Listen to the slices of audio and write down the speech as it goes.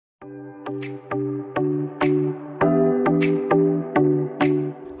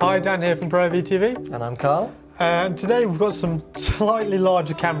Dan here from ProVTV. And I'm Carl. And today we've got some slightly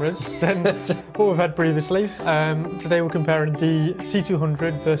larger cameras than what we've had previously. Today we're comparing the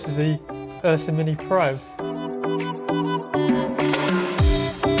C200 versus the URSA Mini Pro.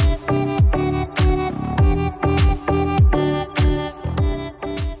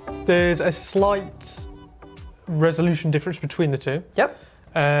 There's a slight resolution difference between the two. Yep.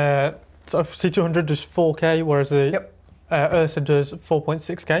 So C200 does 4K, whereas the URSA does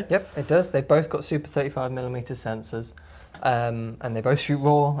 4.6K. Yep, it does. They've both got super 35mm sensors, and they both shoot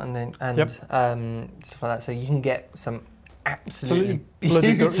RAW and stuff like that. So you can get some absolutely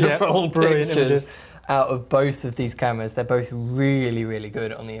beautiful brilliant pictures images out of both of these cameras. They're both really, really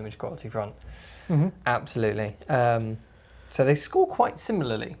good on the image quality front. Absolutely. So they score quite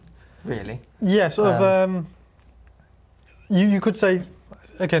similarly, really. Yeah, sort of. You could say.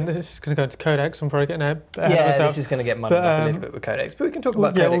 Again, this is going to go into codecs. I'm probably getting ahead of myself. This is going to get muddied up a little bit with codecs, but we can talk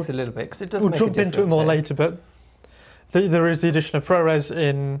about codecs a little bit because it does make a difference. We'll jump into it more later, but there is the addition of ProRes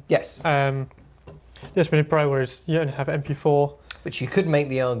in this Mini Pro, whereas you only have MP4. Which you could make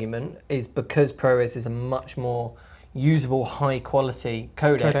the argument is because ProRes is a much more usable, high-quality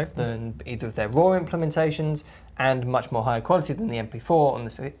codec than either of their RAW implementations, and much more higher quality than the MP4 on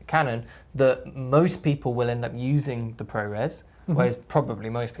the Canon, that most people will end up using the ProRes. Whereas probably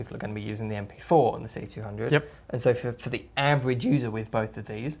most people are going to be using the MP4 on the C200. Yep. And so for the average user with both of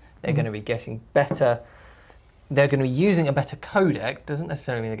these, they're going to be getting better, they're going to be using a better codec. Doesn't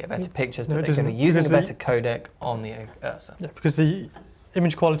necessarily mean they get better pictures, but they're going to be using a better codec on the URSA. Yeah, because the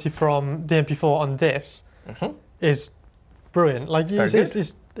image quality from the MP4 on this is brilliant. Like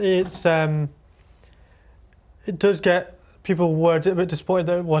it does get, people were a bit disappointed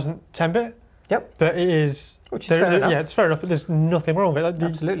that it wasn't 10-bit. Yep. But it is. Which is fair enough. Yeah, it's fair enough, but there's nothing wrong with it. Like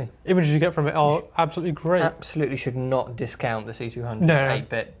absolutely. The images you get from it are absolutely great. Absolutely should not discount the C200 as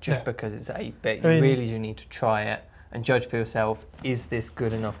 8-bit just because it's 8-bit. You really do need to try it and judge for yourself, is this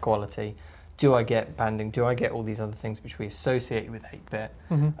good enough quality? Do I get banding? Do I get all these other things which we associate with 8-bit?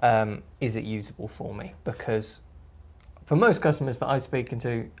 Is it usable for me? Because for most customers that I've spoke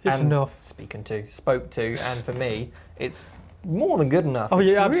to, and for me, it's more than good enough. Oh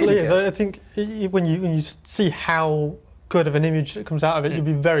yeah, absolutely really is. I think when you see how good of an image that comes out of it, you'll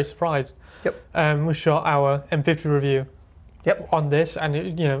be very surprised. Yep. We shot our M50 review on this, and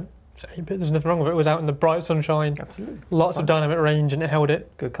it, it's 8-bit, there's nothing wrong with it. It was out in the bright sunshine. Absolutely. Lots of dynamic range, and it held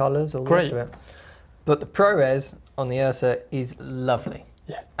it. Good colours, all the rest of it. But the ProRes on the URSA is lovely.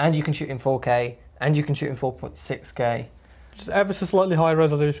 Yeah. And you can shoot in 4K, and you can shoot in 4.6K. Just ever so slightly higher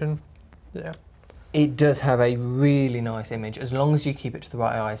resolution. Yeah. It does have a really nice image as long as you keep it to the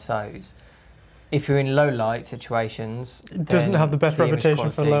right ISOs. If you're in low light situations, it doesn't have the best reputation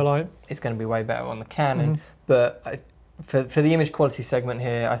for low light. It's going to be way better on the Canon. But for the image quality segment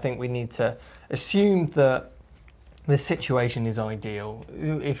here, I think we need to assume that the situation is ideal.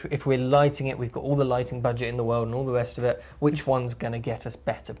 If we're lighting it, we've got all the lighting budget in the world and all the rest of it, which one's going to get us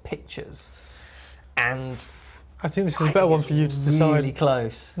better pictures? And I think this is a better one for you to decide. Really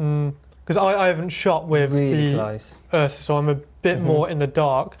close. Because I haven't shot with the URSA, so I'm a bit more in the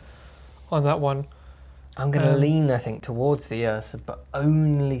dark on that one. I'm going to lean, I think, towards the URSA, but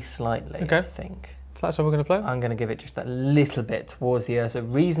only slightly, I think. So that's what we're going to play? I'm going to give it just a little bit towards the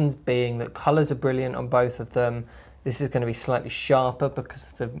URSA. Reasons being that colours are brilliant on both of them. This is going to be slightly sharper because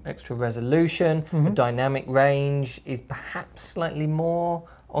of the extra resolution. The dynamic range is perhaps slightly more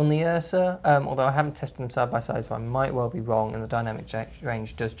on the URSA, although I haven't tested them side by side, so I might well be wrong, and the dynamic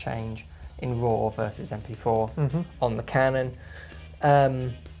range does change in RAW versus MP4 on the Canon.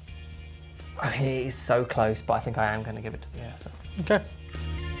 It is so close, but I think I am going to give it to the URSA. Okay.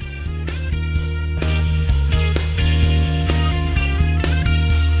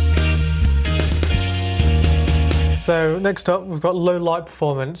 So next up, we've got low light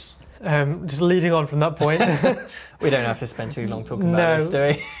performance. Just leading on from that point. We don't have to spend too long talking about this, do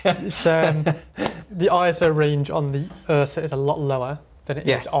we? It's, the ISO range on the URSA is a lot lower than it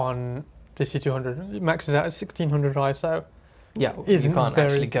is on the C200. It maxes out at 1600 ISO. Yeah, you can't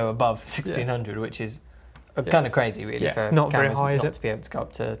actually go above 1600, which is kind of crazy, really, for it's not cameras very high, not to be able to go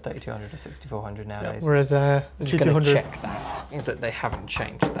up to 3200 or 6400 nowadays. Whereas the C200, check that they haven't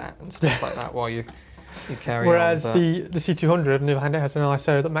changed that and stuff like that while you carry Whereas on. the C200, on the other hand, it has an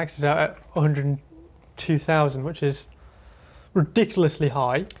ISO that maxes out at 102,000, which is ridiculously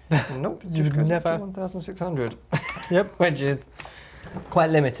high. Nope, just goes up to 1,600. Yep. Which is quite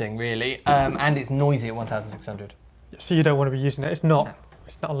limiting, really, and it's noisy at 1,600. So you don't want to be using it. It's not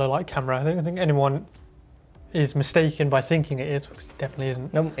a low light camera. I think anyone is mistaken by thinking it is, because it definitely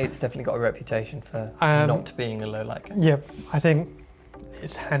isn't. No, it's definitely got a reputation for not being a low light camera. Yeah, I think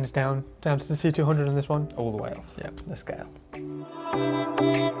it's hands down to the C200 on this one. All the way off. Yep. The scale.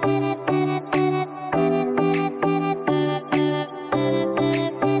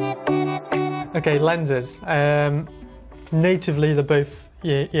 Okay, lenses. Natively, they're both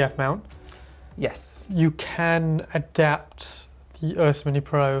EF mount. Yes. You can adapt the URSA Mini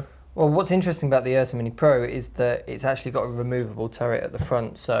Pro. Well, what's interesting about the URSA Mini Pro is that it's actually got a removable turret at the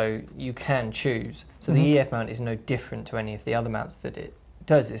front, so you can choose. So the EF mount is no different to any of the other mounts that it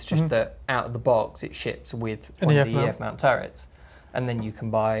does. It's just that out of the box it ships with one of the EF mount turrets, and then you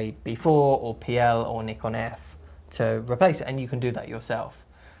can buy B4 or PL or Nikon F to replace it, and you can do that yourself.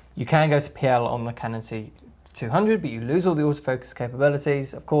 You can go to PL on the Canon C200, but you lose all the autofocus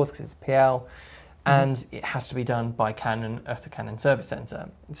capabilities, of course, because it's PL. And it has to be done by Canon at a Canon service centre.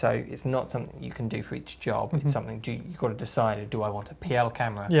 So it's not something you can do for each job. It's something you've got to decide, do I want a PL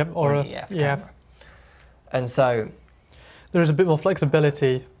camera or an EF camera? And so there is a bit more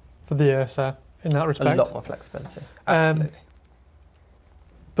flexibility for the URSA in that respect. A lot more flexibility, absolutely.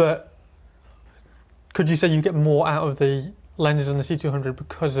 But could you say you get more out of the lenses on the C200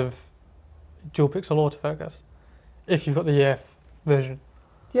 because of dual pixel autofocus if you've got the EF version?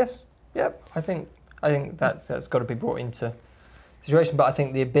 Yes. Yep, I think that's got to be brought into situation. But I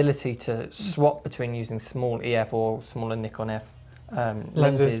think the ability to swap between using small EF or smaller Nikon F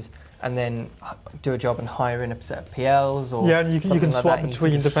lenses and then do a job and hire in a set of PLs or and you can like swap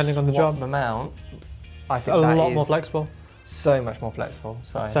between depending on the job. Them out. I it's think a that lot is more flexible. So much more flexible.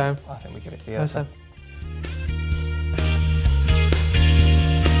 So I think we give it to the URSA.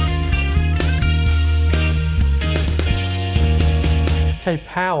 Okay,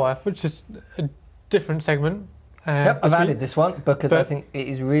 power, which is a different segment. Yep, I've added this one because I think it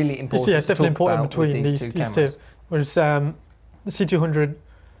is really important. Yeah, it's definitely important between between these two cameras. Whereas the C200,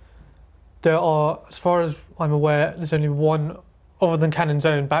 there are, as far as I'm aware, there's only one, other than Canon's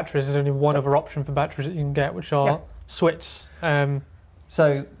own batteries, there's only one other option for batteries that you can get, which are Switz.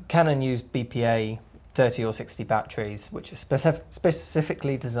 So Canon use BPA 30 or 60 batteries, which are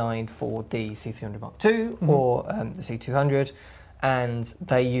specifically designed for the C300 Mark II or the C200. And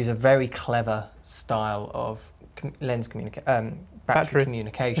they use a very clever style of battery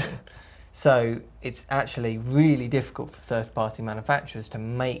communication. So it's actually really difficult for third-party manufacturers to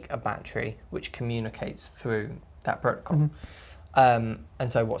make a battery which communicates through that protocol. And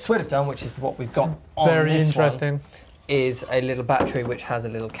so what Switz have done, which is what we've got on this one, is a little battery which has a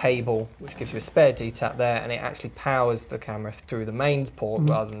little cable which gives you a spare DTAP there, and it actually powers the camera through the mains port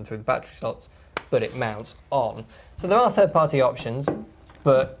rather than through the battery slots, but it mounts on. So there are third-party options,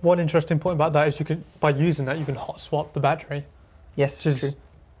 but one interesting point about that is you can, by using that, you can hot swap the battery. Yes, which is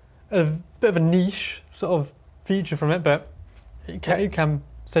a bit of a niche sort of feature from it, but it can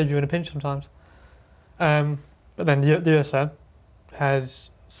save you in a pinch sometimes. But then the URSA has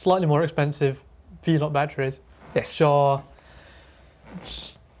slightly more expensive V-Lock batteries. Yes. Which are,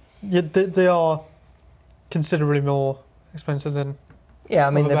 they are considerably more expensive than. Yeah, I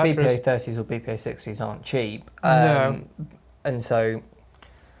mean the BPA 30s or BPA 60s aren't cheap, and so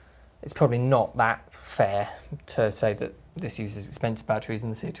it's probably not that fair to say that this uses expensive batteries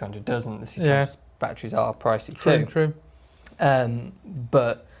and the C200 doesn't. The C200 batteries are pricey too. True.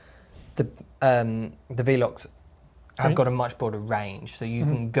 But the V-Locks have got a much broader range, so you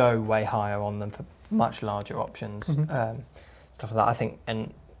can go way higher on them for much larger options, stuff like that. I think,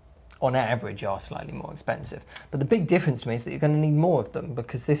 and on average are slightly more expensive. But the big difference to me is that you're going to need more of them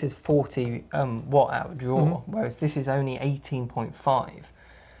because this is 40 watt-hour draw, whereas this is only 18.5,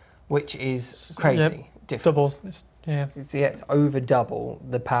 which is crazy difference. Double. It's over double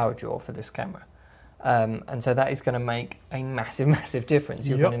the power draw for this camera. And so that is going to make a massive, massive difference.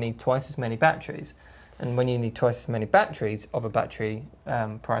 You're going to need twice as many batteries. And when you need twice as many batteries of a battery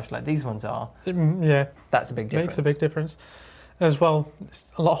price like these ones are, that's a big difference. Makes a big difference. As well, it's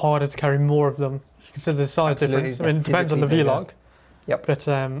a lot harder to carry more of them. If you consider the size difference. I mean, it depends on the V-Lock. Yep. But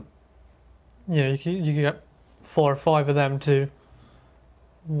you can get 4 or 5 of them to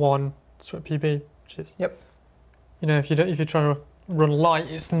one Switz PB, which is if you're trying to run light,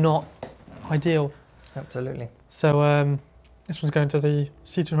 it's not ideal. Absolutely. So this one's going to the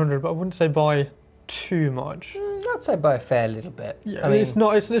C200, but I wouldn't say by too much. I'd say by a fair little bit. Yeah, I mean, it's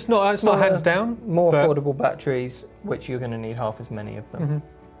not hands down. More affordable batteries, which you're going to need half as many of them.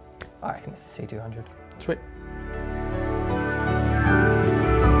 I reckon it's the C200. Sweet.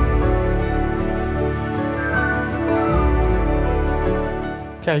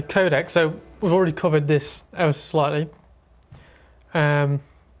 Okay, codec. So we've already covered this ever so slightly.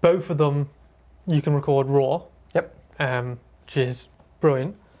 Both of them you can record RAW. Yep. Which is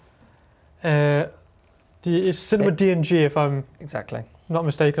brilliant. It's Cinema DNG if I'm not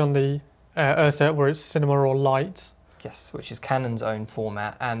mistaken, on the URSA, where it's cinema raw light. Yes, which is Canon's own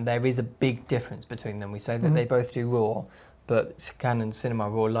format, and there is a big difference between them. We say that Mhm. they both do RAW, but Canon's Cinema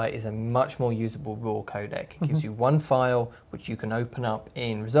Raw Lite is a much more usable RAW codec. It gives Mhm. you one file which you can open up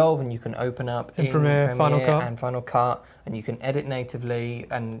in Resolve, and you can open up in Premiere, Final Cut. and Final Cut, and you can edit natively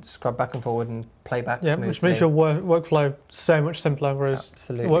and scrub back and forward and play back Yeah, smoothly. which makes your workflow so much simpler, whereas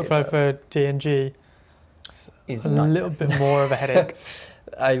Absolutely, the workflow for DNG is a little bit more of a headache.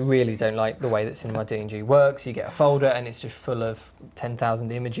 I really don't like the way that Cinema DNG works. You get a folder and it's just full of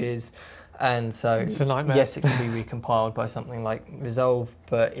 10,000 images, and so It's a nightmare. yes, it can be recompiled by something like Resolve,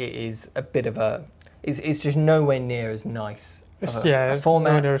 but it is a bit of a it's just nowhere near as nice It's, of a it's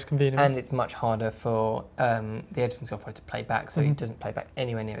format, nowhere near as convenient. and it's much harder for the editing software to play back, so Mhm. it doesn't play back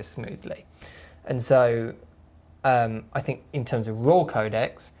anywhere near as smoothly. And so I think in terms of raw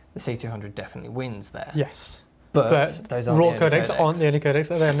codecs, the C200 definitely wins there. Yes. But those aren't raw the only codecs aren't the only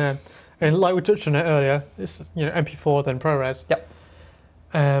codecs. And like we touched on it earlier, it's MP4 then ProRes. Yep.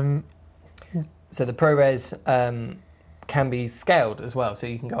 So the ProRes can be scaled as well. So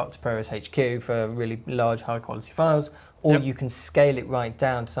you can go up to ProRes HQ for really large, high quality files, or Yep. you can scale it right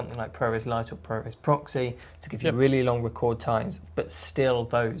down to something like ProRes Lite or ProRes Proxy to give you Yep. really long record times, but still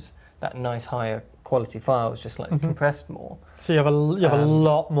that nice higher quality files just slightly Mhm. compressed more. So you have a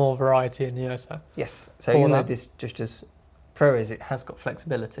lot more variety in the URSA. Yes. So For even though that. this just as ProRes, it has got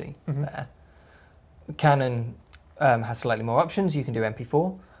flexibility Mhm. there. Canon has slightly more options. You can do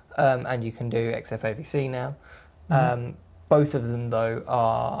MP4 and you can do XFAVC now. Mhm. Both of them though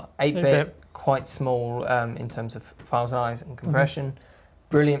are 8-bit, 8-bit. quite small in terms of file size and compression.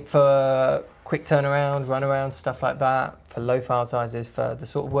 Brilliant for quick turnaround, runaround, stuff like that. For low file sizes, for the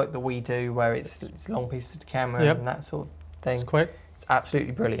sort of work that we do, where it's long pieces to camera Yep. and that sort of thing. It's quick. It's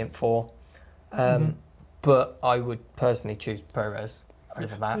absolutely brilliant for. Mhm. But I would personally choose ProRes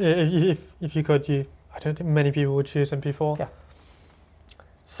over that. Yeah, if you could, I don't think many people would choose MP4. Yeah.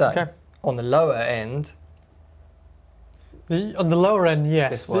 So Okay. on the lower end, On the lower end, yes,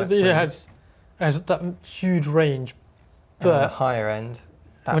 This work it wins. has that huge range. and on the But higher end,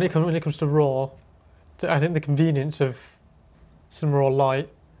 that when it comes to RAW, I think the convenience of Cinema Raw Lite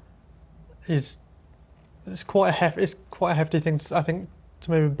it's quite a hefty thing. I think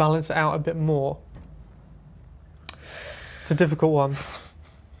to maybe balance it out a bit more. It's a difficult one.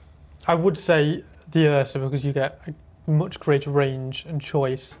 I would say the URSA because you get a much greater range and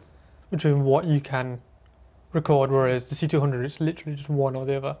choice between what you can record, whereas the C200 it's literally just one or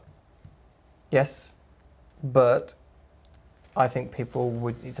the other. yes, but I think people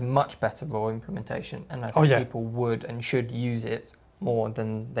would. It's a much better raw implementation, and I think yeah. people would and should use it more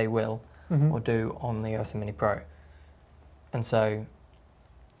than they will Mhm. or do on the URSA Mini Pro. And so,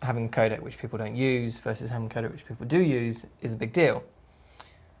 having a codec which people don't use versus having a codec which people do use is a big deal.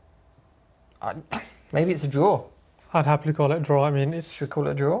 Maybe it's a draw. I'd happily call it a draw. I mean, it's Should we call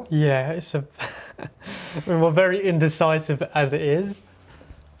it a draw? yeah, it's a. I mean, we're very indecisive as it is.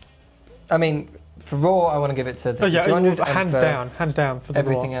 I mean, for raw, I want to give it to the Oh yeah, C200. and hands for down for the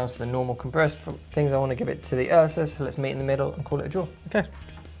everything raw. else, the normal compressed things, I want to give it to the URSA. So let's meet in the middle and call it a draw. Okay,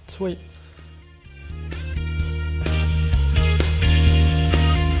 sweet.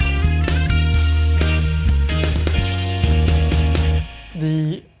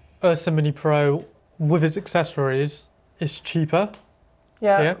 The URSA Mini Pro with its accessories is cheaper.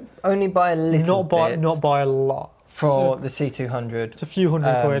 Yeah, only by a little bit. Not by a lot. For So the C200. it's a few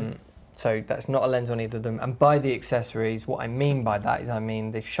hundred quid. So that's not a lens on either of them. And by the accessories, what I mean by that is I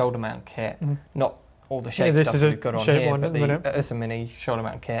mean the shoulder mount kit, Mhm. not all the shape this stuff is that a we've got on shape here, one but at the the minute. URSA Mini shoulder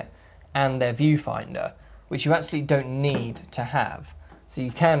mount kit and their viewfinder, which you absolutely don't need to have. So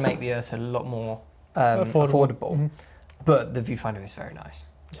you can make the URSA a lot more affordable, Mhm. but the viewfinder is very nice.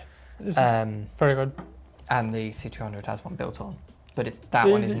 This is very good. And the C200 has one built on, but that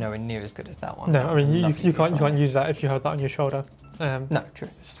one is Is it- nowhere near as good as that one. No, I That was mean a you lovely can't viewfinder. use that if you have that on your shoulder. No, true.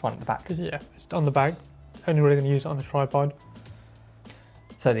 It's just one at the back. 'Cause, yeah, it's on the bag. Only really going to use it on a tripod.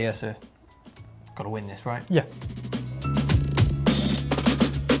 So the URSA got to win this, right? Yeah.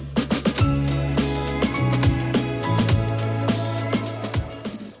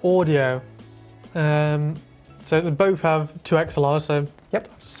 Audio. So they both have two XLRs, so Yep.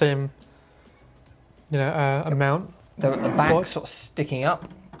 same, amount. They're at the back, What? sort of sticking up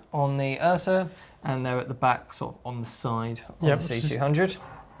on the URSA, and they're at the back, sort of on the side on Yep, the which is- C200.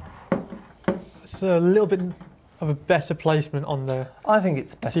 It's a little bit of a better placement on the. I think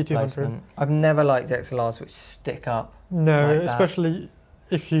it's better C200. placement. I've never liked XLRs which stick up. No, Like that. especially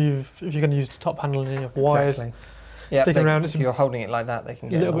if you're going to use the top handle and you have wires. Exactly. Yeah, Sticking around, if it's a you're holding it like that, they can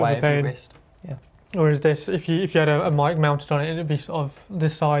get in little the bit way of of a your pain. wrist. Yeah. Whereas this, if you had a mic mounted on it, it'd be sort of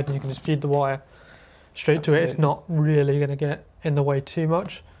this side, and you can just feed the wire straight to it. It's not really going to get in the way too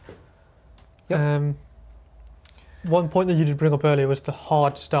much. Yep. One point that you did bring up earlier was the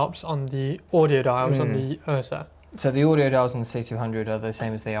hard stops on the audio dials on the URSA. So the audio dials on the C200 are the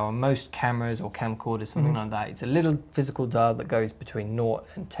same as they are on most cameras or camcorders, something like that. It's a little physical dial that goes between 0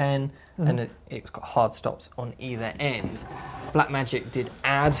 and 10, and it's got hard stops on either end. Blackmagic did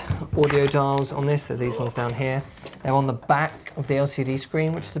add audio dials on this. They're these ones down here. They're on the back of the LCD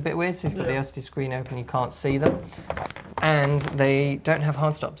screen, which is a bit weird. So if you've got the LCD screen open, you can't see them. And they don't have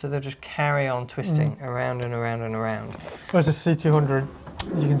hard stops, so they'll just carry on twisting around and around and around. Whereas the C200,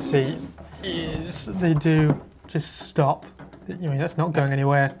 you can see, is they do just stop. I mean, that's not going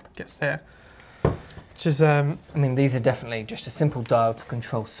anywhere. Gets there. Which is, I mean, these are definitely just a simple dial to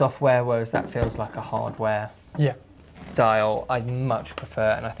control software, whereas that feels like a hardware dial. I much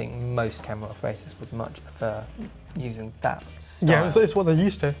prefer, and I think most camera operators would much prefer using that style. Yeah, it's what they're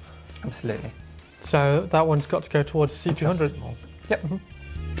used to. Absolutely. So that one's got to go towards C200. Yep.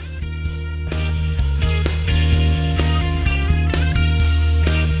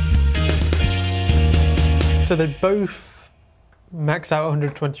 So they both max out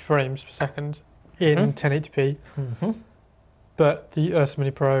 120 frames per second in 1080p, but the URSA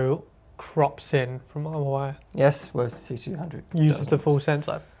Mini Pro crops in, from what I'm aware. Yes, whereas the C200 uses the full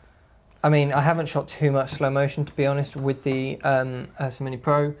sensor. I mean, I haven't shot too much slow motion, to be honest, with the URSA Mini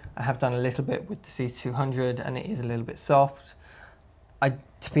Pro. I have done a little bit with the C200, and it is a little bit soft. I,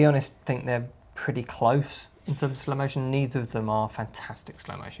 to be honest, think they're pretty close in terms of slow motion. Neither of them are fantastic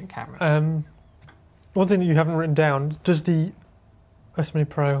slow motion cameras. One thing that you haven't written down, does the URSA Mini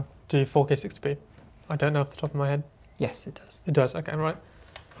Pro do 4K 60p? I don't know off the top of my head. Yes, it does. It does, okay, right.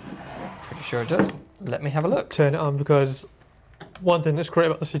 Pretty sure it does. Let me have a look. Turn it on, because one thing that's great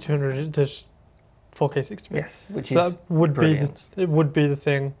about the C200 is it does 4K 60p. Yes, which so is that would brilliant. It would be the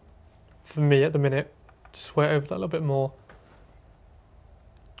thing for me at the minute to sweat over that a little bit more.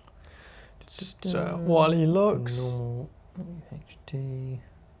 Just while he looks. Normal HD.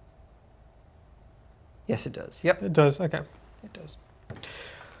 Yes, it does. Yep. It does, okay. It does.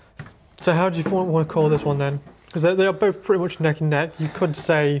 So how do you want to call this one then? Because they are both pretty much neck and neck. You could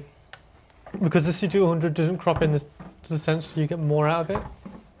say, because the C200 doesn't crop in to the sensor, you get more out of it.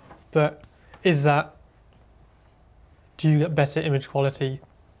 But is that, do you get better image quality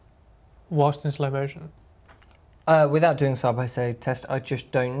whilst in slow motion? Without doing side-by-side test, I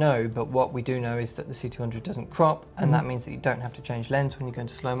just don't know. But what we do know is that the C200 doesn't crop, and that means that you don't have to change lens when you go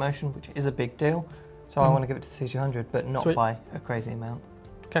into slow motion, which is a big deal. So I want to give it to the C200, but not by a crazy amount.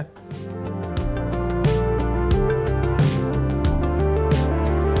 Okay.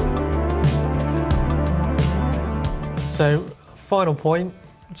 So, final point,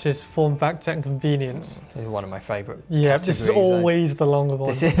 which is form factor and convenience. This is one of my favourite. Yeah, this is always the longer one.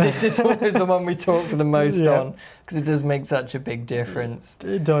 This is always the one we talk for the most on, because it does make such a big difference.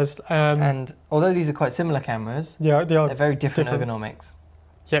 It does. And although these are quite similar cameras, they're very different ergonomics.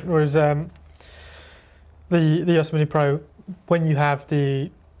 Yep, whereas the URSA Mini Pro, when you have the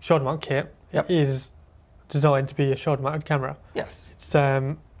shoulder mount kit, it is designed to be a shoulder mounted camera. Yes. It's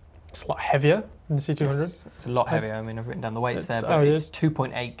a lot heavier than the C200. Yes, it's a lot heavier. I mean, I've written down the weights there, but it's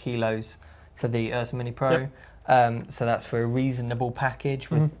 2.8 kilos for the URSA Mini Pro. So that's for a reasonable package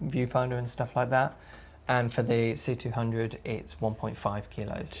with viewfinder and stuff like that. And for the C200, it's 1.5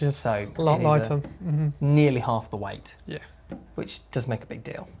 kilos. Just so a lot lighter. It's nearly half the weight. Yeah. Which does make a big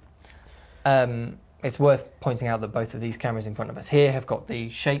deal. It's worth pointing out that both of these cameras in front of us here have got the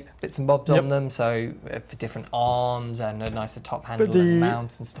shape bits and bobs on them, so for different arms and a nicer top handle and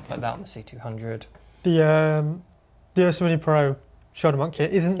mounts and stuff like that on the C200. The URSA Mini Pro shoulder mount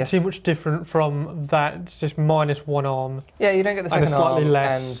kit isn't too much different from that. It's just minus one arm. Yeah, you don't get the second arm,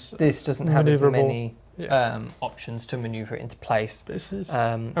 less and this doesn't have as many options to manoeuvre it into place. So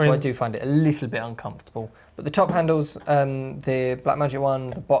I do find it a little bit uncomfortable. But the top handles, the Blackmagic one,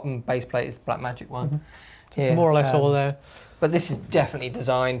 the bottom base plate is the Blackmagic one. It's more or less all there. But this is definitely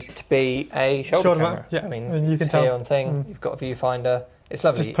designed to be a shoulder camera. Yeah, I mean you can tell here on thing. You've got a viewfinder. It's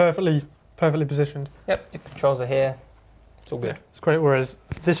lovely. Just perfectly positioned. Yep, your controls are here. It's all good. Yeah, it's great. Whereas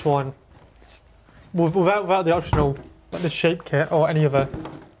this one, without the optional, like the shape kit or any other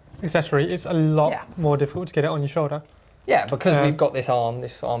accessory, it's a lot more difficult to get it on your shoulder. Yeah, because we've got this arm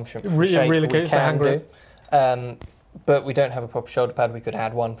shape. Really we can do. But we don't have a proper shoulder pad. We could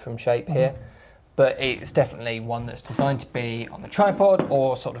add one from Shape here. But it's definitely one that's designed to be on a tripod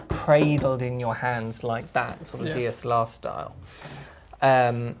or sort of cradled in your hands like that, sort of DSLR style.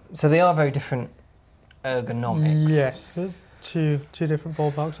 So they are very different ergonomics. Yes, two different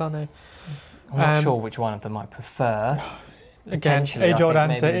ballparks, aren't they? I'm not sure which one of them I prefer. Again, age-old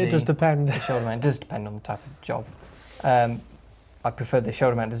answer, it does depend. The shoulder mount, it does depend on the type of job. I prefer the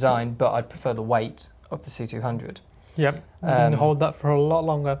shoulder mount design, but I'd prefer the weight of the C200. Yep, you can hold that for a lot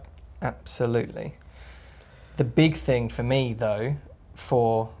longer. Absolutely. The big thing for me, though,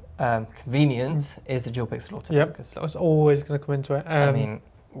 for convenience, is the dual pixel autofocus. Yep, that was always going to come into it. I mean,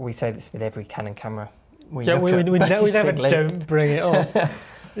 we say this with every Canon camera. We never don't bring it up.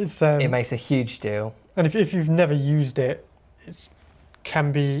 It makes a huge deal. And if you've never used it, it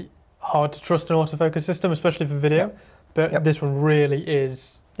can be hard to trust an autofocus system, especially for video. Yep. But this one really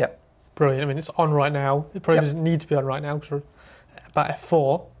is brilliant. I mean, it's on right now. It probably doesn't need to be on right now because we're about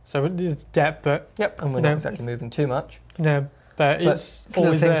f4, so it is depth, but and we're not exactly moving too much. No, but it's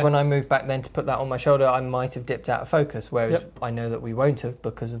little things there. When I moved back then to put that on my shoulder, I might have dipped out of focus, whereas I know that we won't have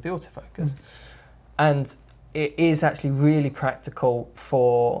because of the autofocus. And it is actually really practical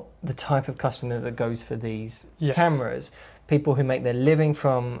for the type of customer that goes for these cameras. People who make their living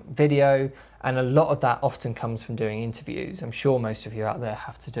from video, and a lot of that often comes from doing interviews. I'm sure most of you out there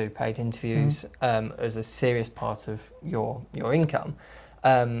have to do paid interviews as a serious part of your income.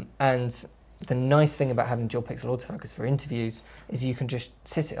 And the nice thing about having dual pixel autofocus for interviews is you can just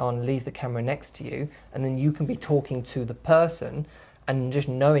sit it on, leave the camera next to you, and then you can be talking to the person and just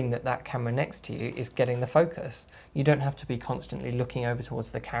knowing that that camera next to you is getting the focus. You don't have to be constantly looking over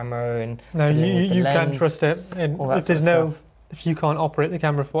towards the camera and you can trust it. And if you can't operate the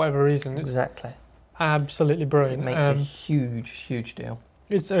camera for whatever reason, it's absolutely brilliant. It makes a huge deal.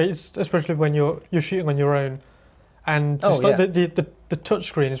 It's especially when you're shooting on your own, and just the touch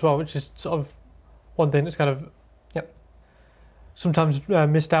screen as well, which is sort of one thing that's kind of sometimes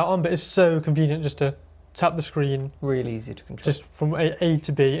missed out on, but it's so convenient just to tap the screen. Really easy to control. Just from A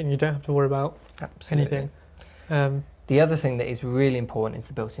to B, and you don't have to worry about anything. The other thing that is really important is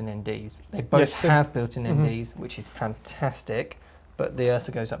the built-in NDs. They both have built-in NDs, which is fantastic, but the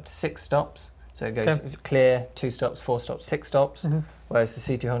URSA goes up to 6 stops. So it goes it's clear, 2 stops, 4 stops, 6 stops, whereas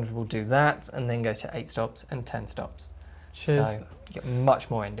the C200 will do that and then go to 8 stops and 10 stops. Cheers. So you get much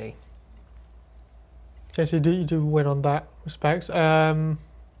more ND. Yes, you do win on that respect. From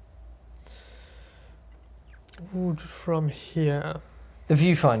here. The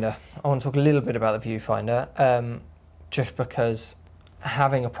viewfinder. I want to talk a little bit about the viewfinder, just because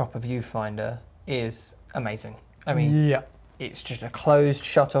having a proper viewfinder is amazing. I mean, it's just a closed,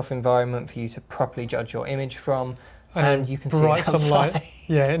 shut-off environment for you to properly judge your image from, and you can see it outside. Sunlight.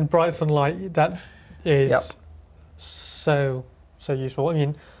 Yeah, in bright sunlight, that is so useful. I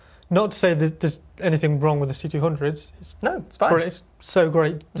mean, not to say that there's anything wrong with the C200s. It's fine. It's so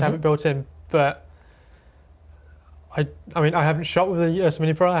great to have it built in, but I mean, I haven't shot with the URSA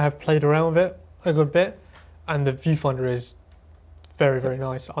Mini Pro. I have played around with it a good bit, and the viewfinder is very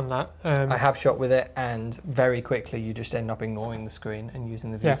nice on that. I have shot with it, and very quickly you just end up ignoring the screen and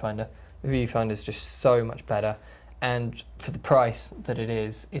using the viewfinder. The viewfinder is just so much better, and for the price that it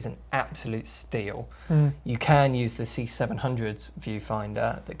is an absolute steal. You can use the C700's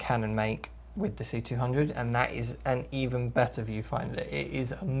viewfinder that Canon make with the C200, and that is an even better viewfinder. It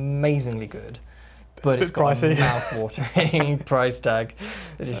is amazingly good. But it's got pricey. A mouth-watering price tag.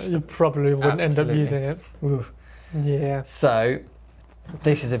 You probably wouldn't end up using it. Ooh. Yeah. So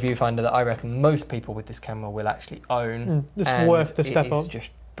this is a viewfinder that I reckon most people with this camera will actually own. It's worth the step up. It's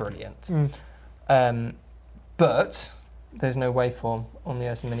just brilliant. But there's no waveform on the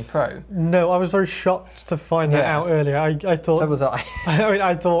URSA Mini Pro. No, I was very shocked to find that out earlier. I thought. So was I. I mean,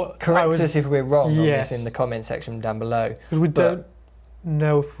 I thought. Correct us if we're wrong on this in the comment section down below. Because we don't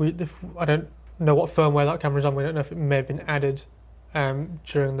know if I don't know what firmware that camera's on. We don't know if it may have been added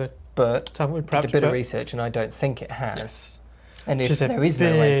during the time we prepped. Did a bit of research, and I don't think it has. Yes. And if there is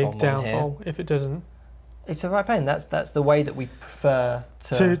no waveform on here, if it doesn't, it's a right pain. That's the way that we prefer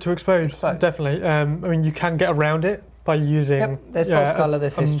to expose. Definitely. I mean, you can get around it by using. There's false colour,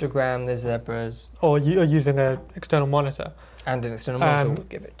 there's histogram, there's zebras, or using an external monitor. And an external monitor will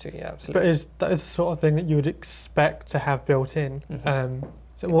give it to you. Absolutely. But that is the sort of thing that you would expect to have built in.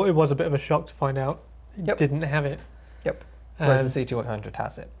 So it was a bit of a shock to find out it didn't have it. Whereas the C200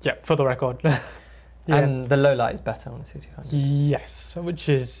 has it. For the record. And the low light is better on the C200. Yes, which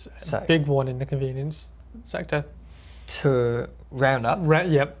is a big one in the convenience sector. To round up.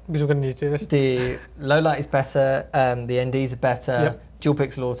 Because we're going to need to do this. The low light is better, the NDs are better, dual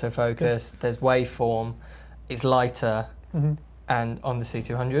pixel autofocus, there's waveform, it's lighter, and on the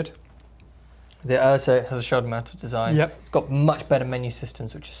C200. The URSA has a shoulder mounted design. It's got much better menu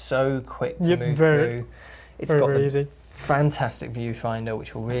systems, which is so quick to move through. It's got the fantastic viewfinder,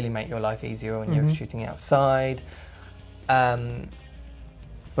 which will really make your life easier when you're shooting outside.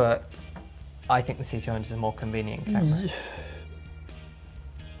 But I think the C200 is a more convenient camera. Yeah.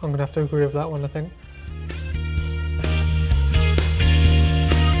 I'm going to have to agree with that one, I think.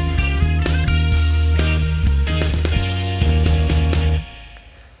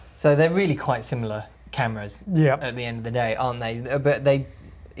 So they're really quite similar cameras at the end of the day, aren't they? But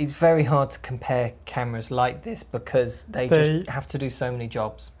it's very hard to compare cameras like this because they just have to do so many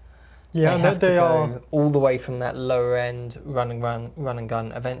jobs. Yeah, they have to go all the way from that lower end run and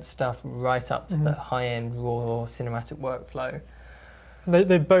gun event stuff right up to the high end raw cinematic workflow.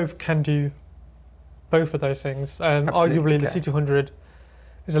 They both can do both of those things. Arguably, the C200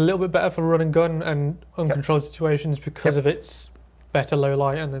 is a little bit better for run and gun and uncontrolled situations because of its better low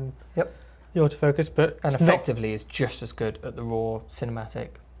light and then the autofocus, but and effectively is just as good at the raw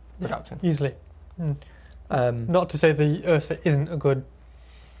cinematic production. Easily. Not to say the URSA isn't a good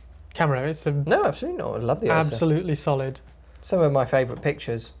camera. It's no, absolutely not. I love the URSA. Absolutely solid. Some of my favourite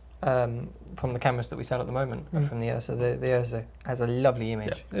pictures from the cameras that we sell at the moment are from the URSA. The URSA has a lovely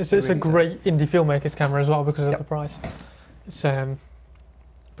image. Yeah. It's a great indie filmmaker's camera as well because of the price. It's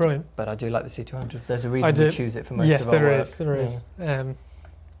brilliant. But I do like the C200. There's a reason we choose it for most of our work. Yes, there is.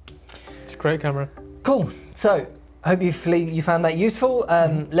 It's a great camera. Cool. So, I hope you found that useful.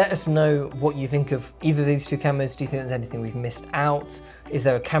 Let us know what you think of either of these two cameras. Do you think there's anything we've missed out? Is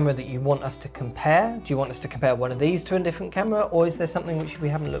there a camera that you want us to compare? Do you want us to compare one of these to a different camera? Or is there something which we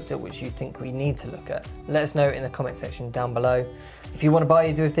haven't looked at which you think we need to look at? Let us know in the comment section down below. If you want to buy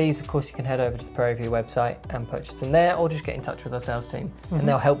either of these, of course you can head over to the ProReview website and purchase them there, or just get in touch with our sales team and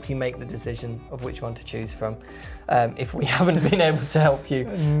they'll help you make the decision of which one to choose from. If we haven't been able to help you,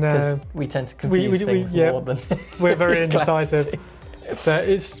 because we tend to confuse things more than we're very indecisive. But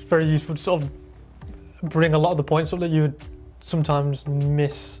it's very useful to sort of bring a lot of the points up that you would sometimes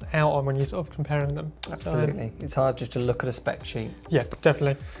miss out on when you're sort of comparing them. Absolutely. It's hard just to look at a spec sheet. Yeah,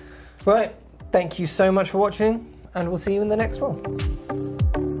 definitely. Right, thank you so much for watching, and we'll see you in the next one.